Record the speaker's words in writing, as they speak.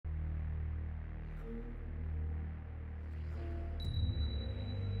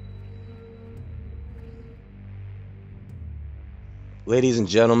Ladies and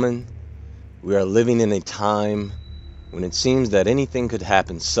gentlemen, we are living in a time when it seems that anything could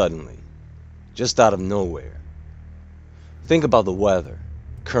happen suddenly, just out of nowhere. Think about the weather,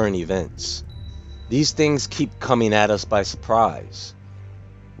 current events. These things keep coming at us by surprise.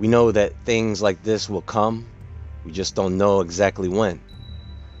 We know that things like this will come, we just don't know exactly when.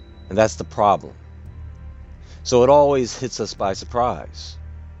 And that's the problem. So it always hits us by surprise.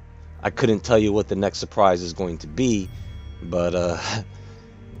 I couldn't tell you what the next surprise is going to be, but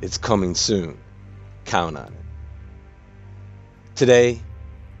it's coming soon. Count on it. Today,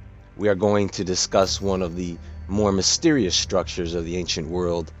 we are going to discuss one of the more mysterious structures of the ancient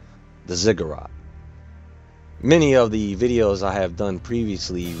world, the ziggurat. Many of the videos I have done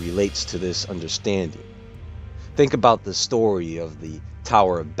previously relates to this understanding. Think about the story of the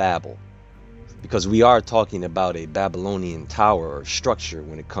Tower of Babel, because we are talking about a Babylonian tower or structure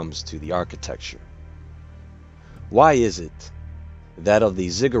when it comes to the architecture. Why is it that of the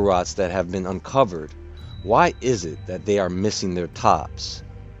ziggurats that have been uncovered, why is it that they are missing their tops?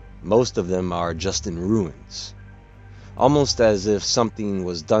 Most of them are just in ruins, almost as if something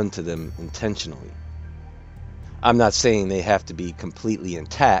was done to them intentionally. I'm not saying they have to be completely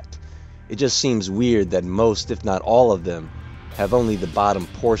intact. It just seems weird that most, if not all of them, have only the bottom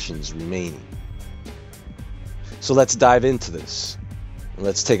portions remaining. So let's dive into this. And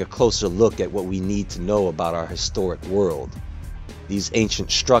let's take a closer look at what we need to know about our historic world, these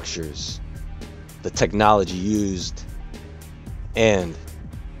ancient structures, the technology used, and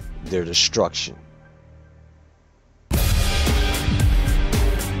their destruction.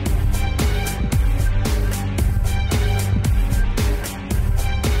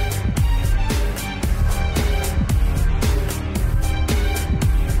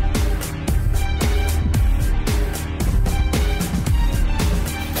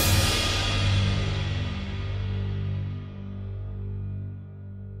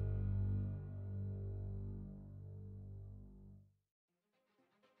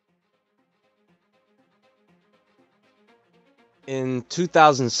 In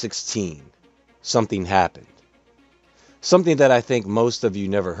 2016, something happened. Something that I think most of you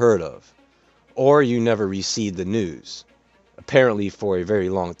never heard of, or you never received the news. Apparently, for a very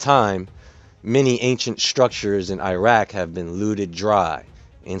long time, many ancient structures in Iraq have been looted dry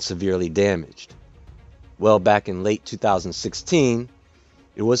and severely damaged. Well, back in late 2016,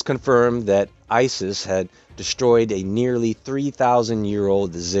 it was confirmed that ISIS had destroyed a nearly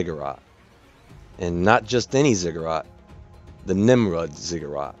 3,000-year-old ziggurat. And not just any ziggurat, the Nimrud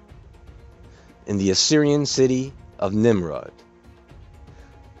ziggurat, in the Assyrian city of Nimrud.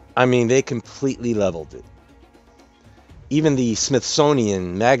 I mean, they completely leveled it. Even the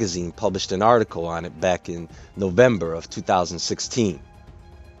Smithsonian magazine published an article on it back in November of 2016.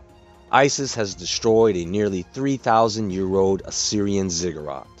 ISIS has destroyed a nearly 3,000-year-old Assyrian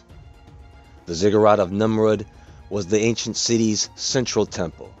ziggurat. The ziggurat of Nimrud was the ancient city's central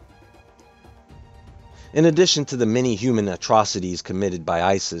temple. In addition to the many human atrocities committed by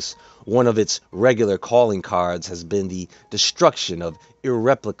ISIS, one of its regular calling cards has been the destruction of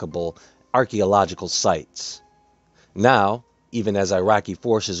irreplicable archaeological sites. Now, even as Iraqi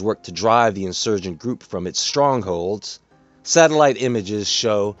forces work to drive the insurgent group from its strongholds, satellite images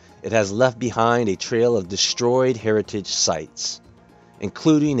show it has left behind a trail of destroyed heritage sites,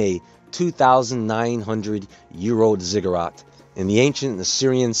 including a 2,900-year-old ziggurat in the ancient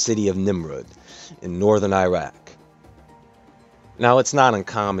Assyrian city of Nimrud in northern Iraq. Now, it's not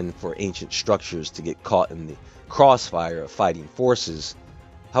uncommon for ancient structures to get caught in the crossfire of fighting forces.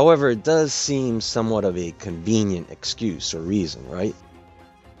 However, it does seem somewhat of a convenient excuse or reason, right?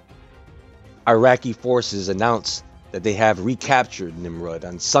 Iraqi forces announced that they have recaptured Nimrud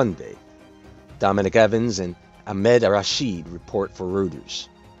on Sunday. Dominic Evans and Ahmed Rashid report for Reuters.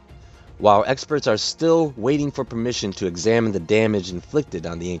 While experts are still waiting for permission to examine the damage inflicted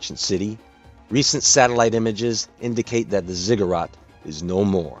on the ancient city, recent satellite images indicate that the ziggurat is no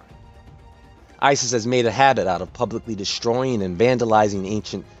more. ISIS has made a habit out of publicly destroying and vandalizing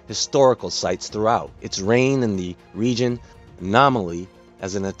ancient historical sites throughout its reign in the region, anomaly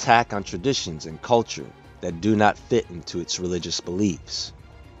as an attack on traditions and culture that do not fit into its religious beliefs.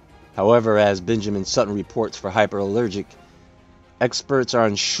 However, as Benjamin Sutton reports for Hyperallergic, experts are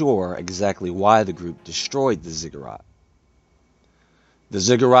unsure exactly why the group destroyed the ziggurat. The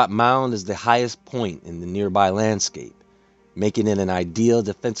ziggurat mound is the highest point in the nearby landscape, making it an ideal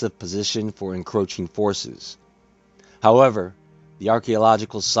defensive position for encroaching forces. However, the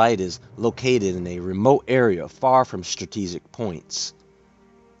archaeological site is located in a remote area far from strategic points.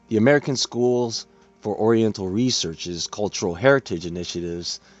 The American Schools for Oriental Research's Cultural Heritage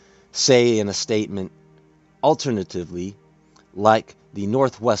Initiatives say in a statement, alternatively, Like the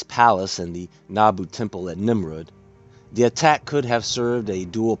Northwest Palace and the Nabu Temple at Nimrud, the attack could have served a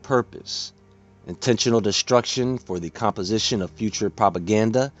dual purpose: intentional destruction for the composition of future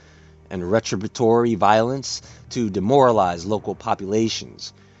propaganda and retributory violence to demoralize local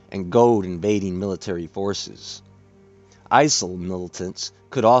populations and goad invading military forces. ISIL militants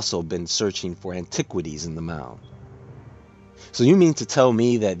could also have been searching for antiquities in the mound. So you mean to tell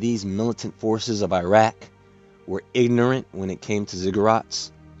me that these militant forces of Iraq were ignorant when it came to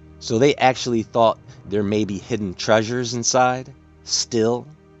Ziggurats? So they actually thought there may be hidden treasures inside, still,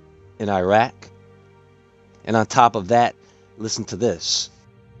 in Iraq? And on top of that, listen to this.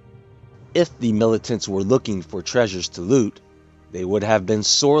 If the militants were looking for treasures to loot, they would have been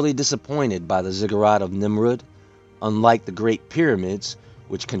sorely disappointed by the Ziggurat of Nimrud. Unlike the Great Pyramids,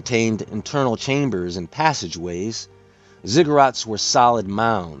 which contained internal chambers and passageways, Ziggurats were solid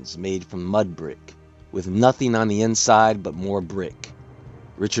mounds made from mud brick, with nothing on the inside but more brick.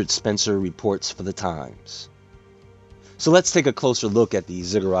 Richard Spencer reports for the Times. So let's take a closer look at the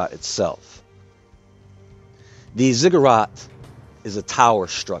ziggurat itself. The ziggurat is a tower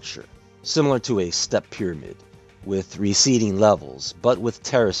structure, similar to a step pyramid, with receding levels, but with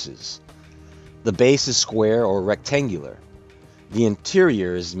terraces. The base is square or rectangular. The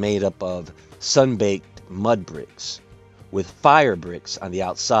interior is made up of sun-baked mud bricks, with fire bricks on the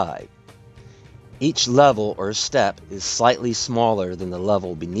outside. Each level or step is slightly smaller than the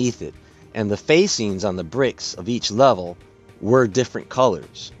level beneath it, and the facings on the bricks of each level were different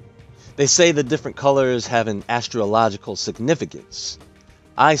colors. They say the different colors have an astrological significance.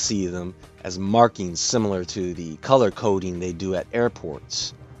 I see them as markings similar to the color coding they do at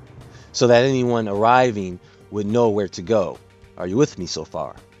airports, so that anyone arriving would know where to go. Are you with me so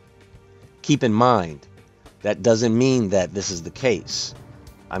far? Keep in mind, that doesn't mean that this is the case.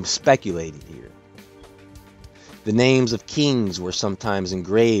 I'm speculating here. The names of kings were sometimes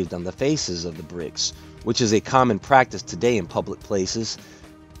engraved on the faces of the bricks, which is a common practice today in public places.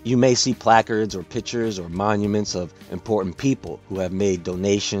 You may see placards or pictures or monuments of important people who have made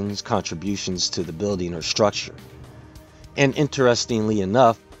donations, contributions to the building or structure. And interestingly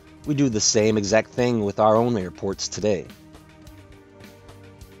enough, we do the same exact thing with our own airports today.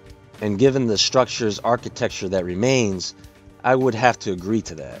 And given the structure's architecture that remains, I would have to agree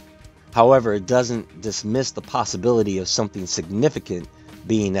to that. However, it doesn't dismiss the possibility of something significant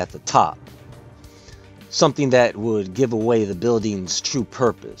being at the top. Something that would give away the building's true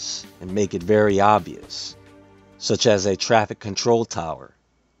purpose and make it very obvious, such as a traffic control tower.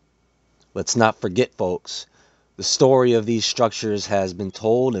 Let's not forget, folks, the story of these structures has been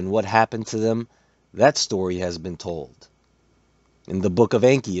told, and what happened to them, that story has been told. In the Book of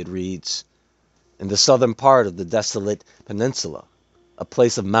Enki it reads, "In the southern part of the desolate peninsula, a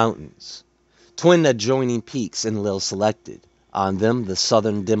place of mountains, twin adjoining peaks Enlil selected, on them the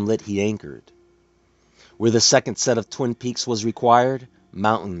southern dimlet he anchored. Where the second set of twin peaks was required,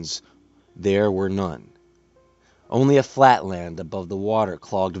 mountains there were none. Only a flat land above the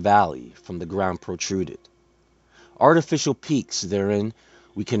water-clogged valley from the ground protruded. Artificial peaks therein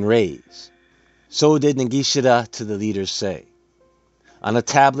we can raise." So did Nagishida to the leaders say. On a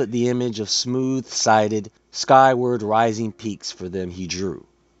tablet the image of smooth-sided, skyward rising peaks for them he drew.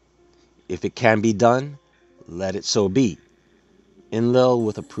 If it can be done, let it so be. Enlil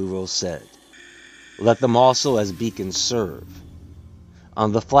with approval said, "Let them also as beacons serve."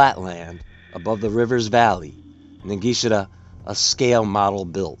 On the flat land, above the river's valley, Nagishida a scale model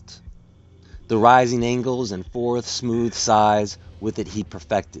built. The rising angles and fourth smooth sides with it he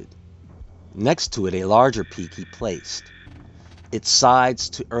perfected. Next to it a larger peak he placed. Its sides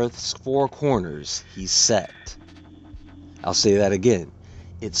to earth's four corners he set. I'll say that again.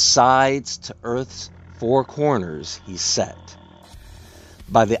 Its sides to earth's four corners he set.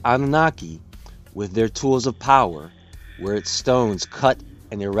 By the Anunnaki, with their tools of power, were its stones cut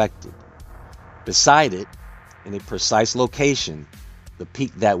and erected. Beside it, in a precise location, the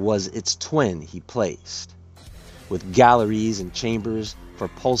peak that was its twin he placed. With galleries and chambers for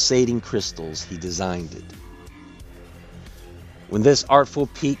pulsating crystals he designed it. When this artful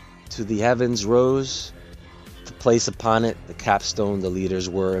peak to the heavens rose, to place upon it the capstone the leaders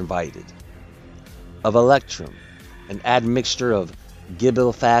were invited. Of electrum, an admixture of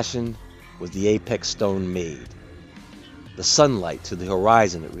Gibil fashion, was the apex stone made. The sunlight to the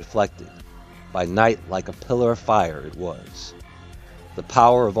horizon it reflected. By night like a pillar of fire it was. The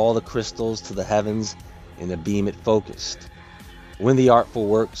power of all the crystals to the heavens in a beam it focused. When the artful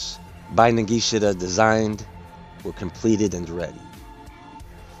works, by Nagishida designed, were completed and ready.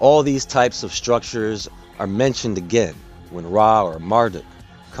 All these types of structures are mentioned again when Ra or Marduk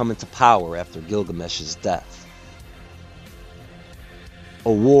come into power after Gilgamesh's death.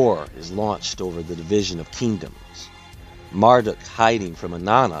 A war is launched over the division of kingdoms. Marduk, hiding from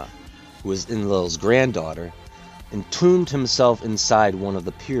Inanna, who is Enlil's granddaughter, entombed himself inside one of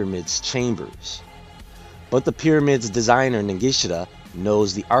the pyramid's chambers. But the pyramid's designer, Ningishita,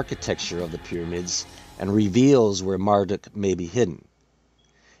 knows the architecture of the pyramids and reveals where Marduk may be hidden.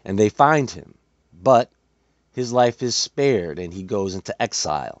 And they find him, but his life is spared and he goes into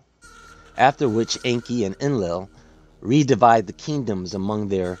exile, after which Enki and Enlil redivide the kingdoms among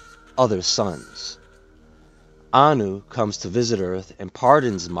their other sons. Anu comes to visit Earth and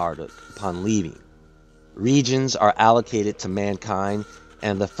pardons Marduk upon leaving. Regions are allocated to mankind,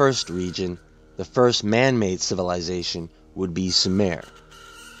 and the first region, the first man-made civilization, would be Sumer.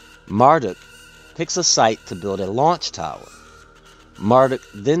 Marduk picks a site to build a launch tower. Marduk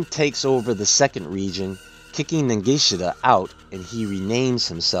then takes over the second region, kicking Ningishita out, and he renames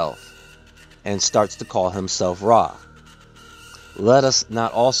himself and starts to call himself Ra. Let us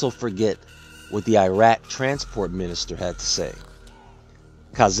not also forget what the Iraq transport minister had to say.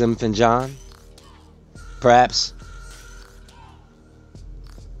 Kazim Finjan, perhaps.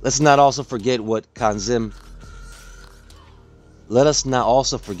 Let us not also forget what Kazim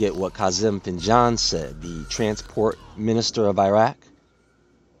Finjan said, the transport minister of Iraq.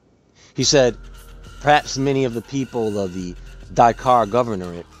 He said, perhaps many of the people of the Dakar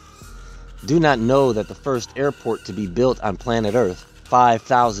governorate do not know that the first airport to be built on planet Earth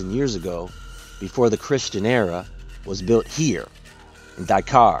 5,000 years ago, before the Christian era, was built here, in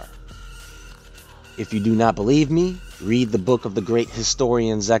Dakar. If you do not believe me, read the book of the great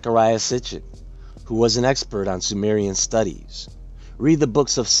historian Zechariah Sitchin, who was an expert on Sumerian studies. Read the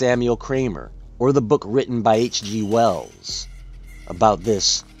books of Samuel Kramer, or the book written by H.G. Wells about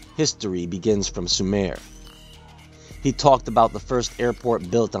this. History begins from Sumer. He talked about the first airport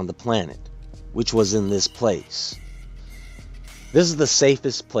built on the planet, which was in this place. This is the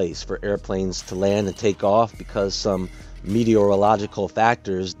safest place for airplanes to land and take off because some meteorological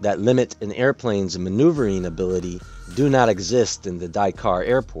factors that limit an airplane's maneuvering ability do not exist in the Dakar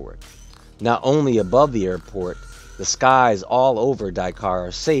airport. Not only above the airport, the skies all over Dakar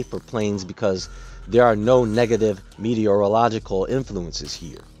are safe for planes because there are no negative meteorological influences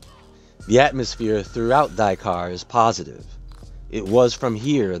here. The atmosphere throughout Dakar is positive. It was from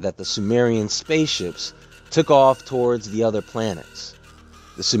here that the Sumerian spaceships took off towards the other planets.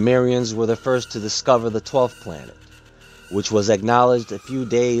 The Sumerians were the first to discover the 12th planet, which was acknowledged a few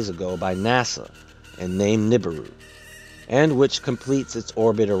days ago by NASA and named Nibiru, and which completes its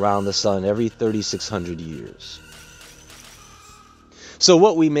orbit around the sun every 3,600 years. So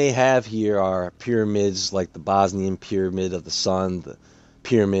what we may have here are pyramids like the Bosnian Pyramid of the Sun, the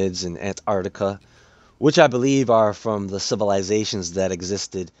pyramids in Antarctica, which I believe are from the civilizations that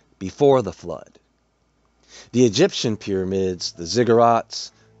existed before the flood. The Egyptian pyramids, the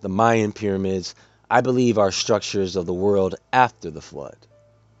Ziggurats, the Mayan pyramids, I believe are structures of the world after the flood.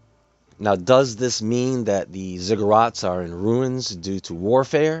 Now, does this mean that the Ziggurats are in ruins due to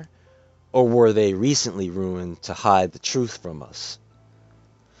warfare, or were they recently ruined to hide the truth from us?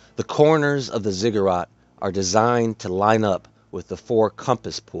 The corners of the Ziggurat are designed to line up with the 4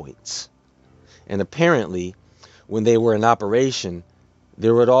 compass points. And apparently, when they were in operation,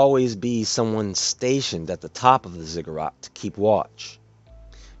 there would always be someone stationed at the top of the Ziggurat to keep watch,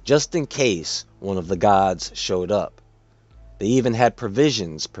 just in case one of the gods showed up. They even had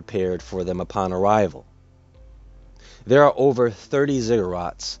provisions prepared for them upon arrival. There are over 30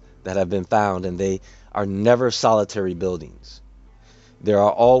 Ziggurats that have been found, and they are never solitary buildings. There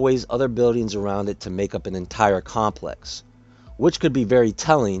are always other buildings around it to make up an entire complex, which could be very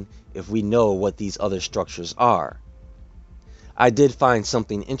telling if we know what these other structures are. I did find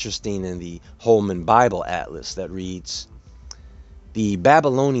something interesting in the Holman Bible Atlas that reads, "The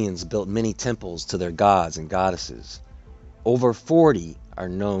Babylonians built many temples to their gods and goddesses. Over 40 are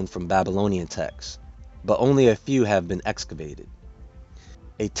known from Babylonian texts, but only a few have been excavated.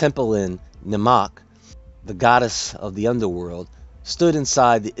 A temple in Nemak, the goddess of the underworld, stood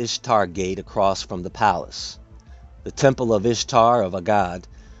inside the Ishtar gate across from the palace. The temple of Ishtar of Agad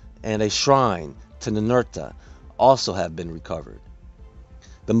and a shrine to Ninurta also have been recovered.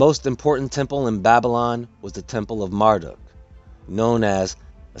 The most important temple in Babylon was the temple of Marduk, known as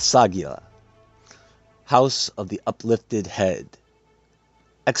Asagila, House of the Uplifted Head.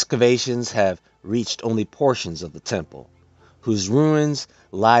 Excavations have reached only portions of the temple, whose ruins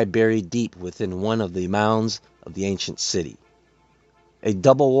lie buried deep within one of the mounds of the ancient city. A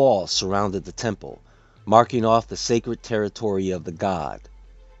double wall surrounded the temple, marking off the sacred territory of the god.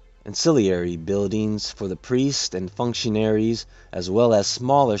 Ancillary buildings for the priests and functionaries, as well as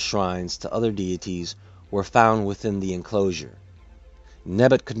smaller shrines to other deities, were found within the enclosure.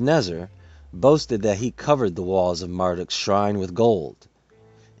 Nebuchadnezzar boasted that he covered the walls of Marduk's shrine with gold,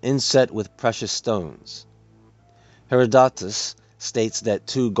 inset with precious stones. Herodotus states that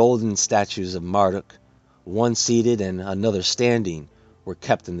 2 golden statues of Marduk, one seated and another standing, were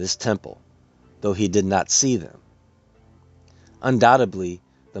kept in this temple, though he did not see them. Undoubtedly,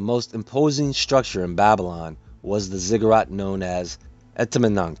 the most imposing structure in Babylon was the ziggurat known as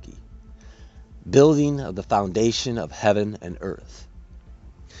Etemenanki, building of the foundation of heaven and earth.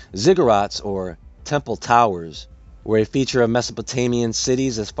 Ziggurats, or temple towers, were a feature of Mesopotamian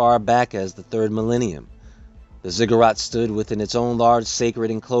cities as far back as the 3rd millennium. The ziggurat stood within its own large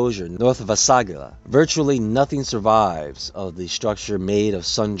sacred enclosure north of Asagila. Virtually nothing survives of the structure made of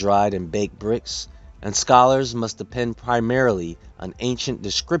sun-dried and baked bricks, and scholars must depend primarily on ancient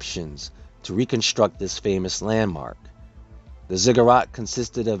descriptions to reconstruct this famous landmark. The ziggurat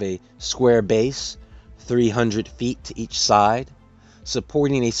consisted of a square base, 300 feet to each side,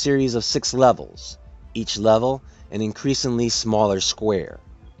 supporting a series of 6 levels, each level an increasingly smaller square.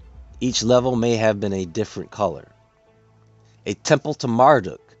 Each level may have been a different color. A temple to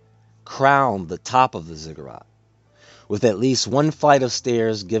Marduk crowned the top of the ziggurat, with at least 1 flight of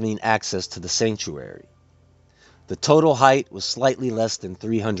stairs giving access to the sanctuary. The total height was slightly less than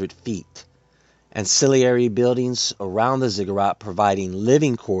 300 feet. Ancillary buildings around the ziggurat providing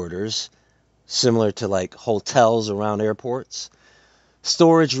living quarters, similar to like hotels around airports,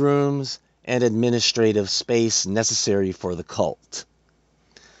 storage rooms, and administrative space necessary for the cult.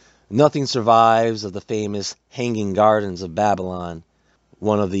 Nothing survives of the famous Hanging Gardens of Babylon,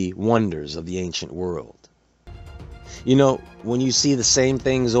 one of the wonders of the ancient world. You know, when you see the same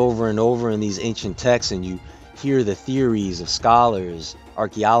things over and over in these ancient texts and you hear the theories of scholars,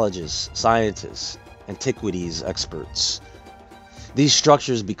 archaeologists, scientists, antiquities experts, these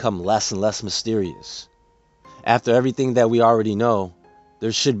structures become less and less mysterious. After everything that we already know,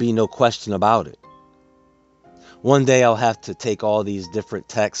 there should be no question about it. One day I'll have to take all these different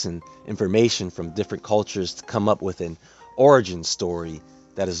texts and information from different cultures to come up with an origin story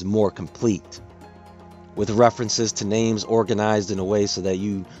that is more complete, with references to names organized in a way so that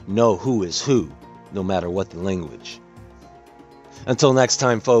you know who is who, no matter what the language. Until next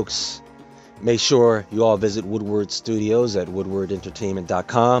time, folks, make sure you all visit Woodward Studios at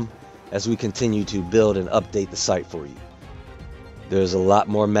woodwardentertainment.com as we continue to build and update the site for you. There's a lot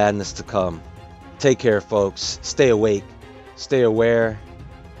more madness to come. Take care, folks. Stay awake, stay aware,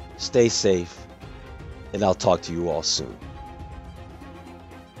 stay safe, and I'll talk to you all soon.